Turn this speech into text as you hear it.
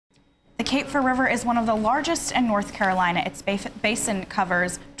Cape Fear River is one of the largest in North Carolina. Its basin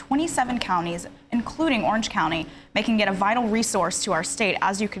covers 27 counties, including Orange County, making it a vital resource to our state,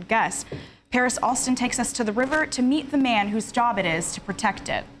 as you could guess. Paris Alston takes us to the river to meet the man whose job it is to protect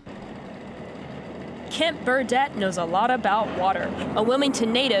it. Kent Burdett knows a lot about water. A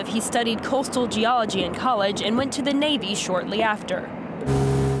Wilmington native, he studied coastal geology in college and went to the Navy shortly after.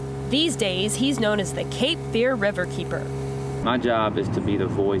 These days, he's known as the Cape Fear River Keeper. My job is to be the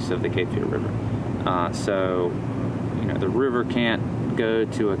voice of the Cape Fear River. The river can't go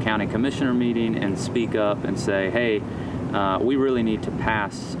to a county commissioner meeting and speak up and say, hey, we really need to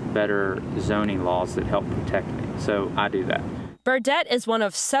pass better zoning laws that help protect me. So I do that. Burdett is one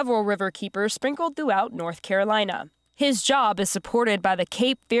of several river keepers sprinkled throughout North Carolina. His job is supported by the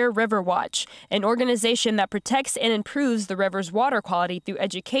Cape Fear River Watch, an organization that protects and improves the river's water quality through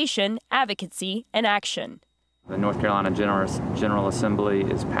education, advocacy, and action. The North Carolina General Assembly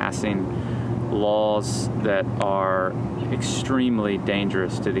is passing laws that are extremely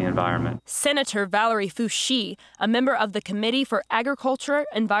dangerous to the environment. Senator Valerie Foushee, a member of the Committee for Agriculture,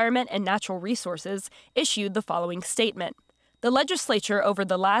 Environment, and Natural Resources, issued the following statement. The legislature over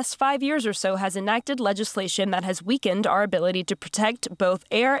the last 5 years or so has enacted legislation that has weakened our ability to protect both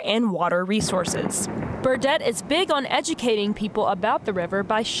air and water resources. Burdett is big on educating people about the river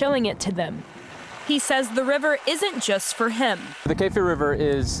by showing it to them. He says the river isn't just for him. The Cape Fear River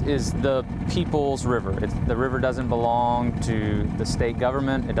is the people's river. The river doesn't belong to the state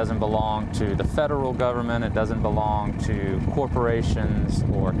government. It doesn't belong to the federal government. It doesn't belong to corporations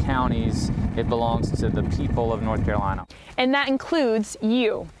or counties. It belongs to the people of North Carolina. And that includes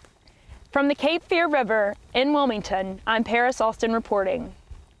you. From the Cape Fear River in Wilmington, I'm Paris Alston reporting.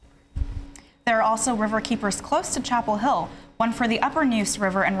 There are also river keepers close to Chapel Hill, one for the Upper Neuse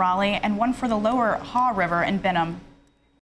River in Raleigh and one for the Lower Haw River in Benham.